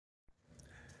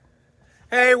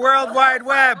Hey, World Wide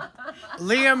Web.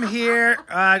 Liam here.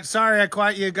 Sorry, I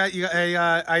caught you.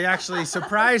 I actually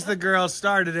surprised the girls.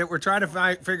 Started it. We're trying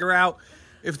to figure out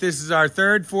if this is our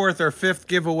third, fourth, or fifth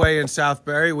giveaway in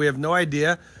Southbury. We have no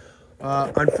idea.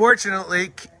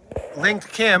 Unfortunately, Linked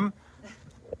Kim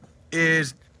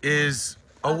is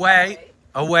away,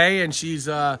 and she's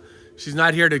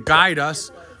not here to guide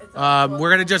us. We're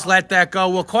gonna just let that go.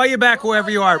 We'll call you back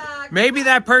wherever you are. Maybe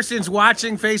that person's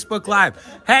watching Facebook Live.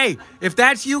 Hey, if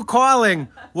that's you calling,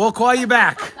 we'll call you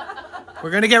back.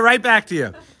 We're gonna get right back to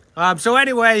you. So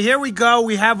anyway, here we go.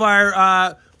 We have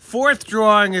our fourth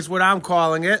drawing, is what I'm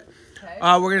calling it.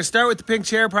 We're gonna start with the Pink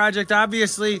Chair Project.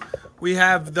 Obviously, we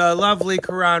have the lovely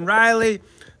Caron Riley,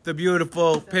 the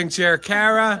beautiful Pink Chair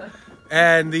Cara,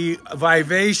 and the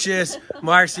vivacious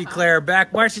Marsi Claire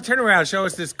Beck. Marsi, turn around. Show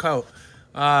us this coat.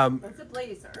 It's a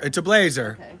blazer. It's a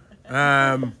blazer.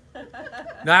 Okay.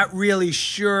 Not really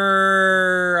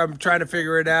sure. I'm trying to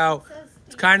figure it out.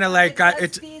 It's kind of like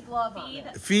it's Feed Love.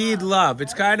 Feed Love.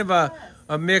 It's kind of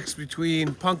a mix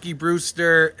between Punky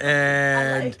Brewster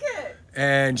and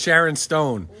Sharon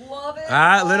Stone. Love it.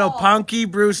 Little Punky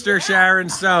Brewster, Sharon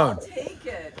Stone. I'll take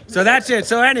it. So that's it.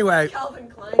 So anyway, Calvin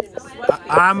Klein in his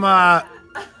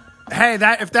hey,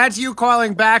 if that's you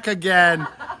calling back again,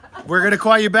 we're gonna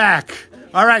call you back.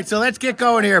 All right, so let's get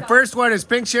going here. First one is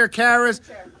Pink Chair Cara's.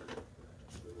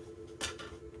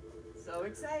 So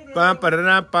excited.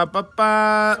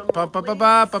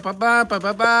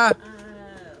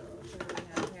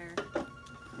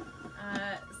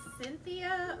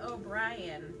 Cynthia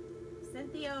O'Brien.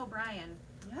 Cynthia O'Brien.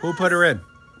 Yes. Who put her in?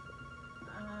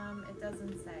 It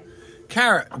doesn't say.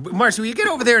 Cara, Marcy, will you get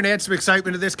over there and add some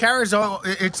excitement to this? Cara's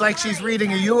it's like she's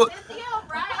reading a Cynthia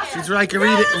O'Brien. She's like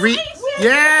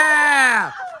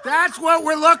yeah, that's what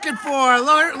we're looking for. A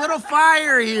little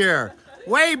fire here.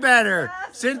 Way better.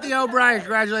 Cynthia O'Brien,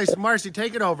 congratulations. Marcy,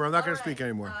 take it over. I'm not going to speak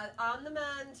anymore. On the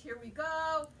mend, here we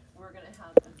go. We're going to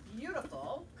have the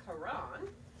beautiful Caron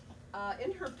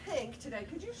in her pink today.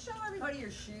 Could you show everybody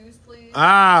your shoes, please?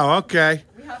 Oh, okay.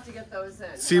 We have to get those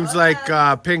in. Seems like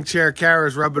Pink Chair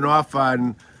Cara's rubbing off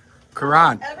on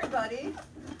Caron. Everybody.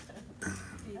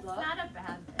 It's not a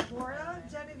bad thing. Laura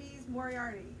Genovese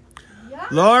Moriarty.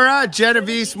 Yes. Laura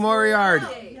Genovese Moriarty.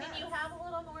 Can you have a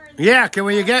little more? Yeah, can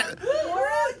we get... Laura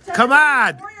Come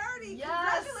on. Moriarty.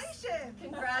 Yes.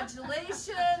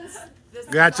 Congratulations. This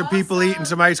We got is some people awesome. eating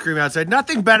some ice cream outside.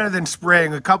 Nothing better than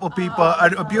spring. A couple people,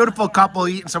 a beautiful couple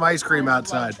eating some ice cream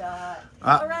outside.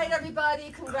 All right,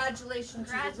 everybody, congratulations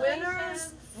to the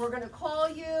winners. We're going to call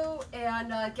you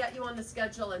and get you on the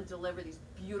schedule and deliver these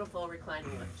beautiful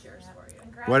reclining lift chairs for you.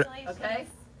 Congratulations. Okay?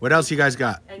 What else you guys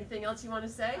got? Anything else you want to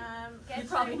say? Get You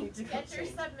probably need to get your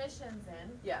change. submissions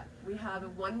in. Yeah, we have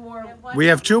one more. We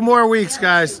have 2 more weeks,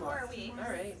 guys. 2 more weeks.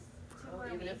 All right. 2 more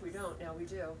Even weeks. if we don't, now we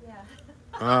do. Yeah.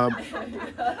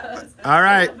 All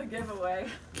right. The giveaway.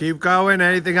 Keep going.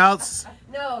 Anything else?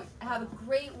 No, have a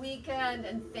great weekend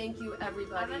and thank you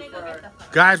everybody I'm gonna go get the phone.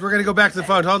 Guys, we're going to go back to the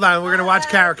phone. Hold on. We're going to watch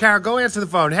Cara. Cara, go answer the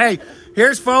phone. Hey,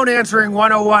 here's phone answering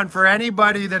 101 for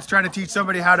anybody that's trying to teach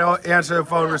somebody how to answer the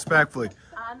phone respectfully.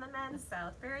 On the men,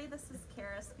 Southbury. This is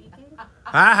Cara speaking.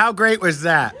 Huh? How great was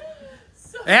that?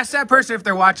 Ask that person if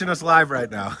they're watching us live right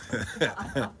now.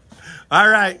 All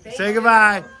right. Say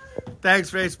goodbye.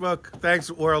 Thanks, Facebook. Thanks,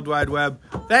 World Wide Web.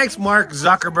 Thanks, Mark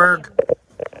Zuckerberg.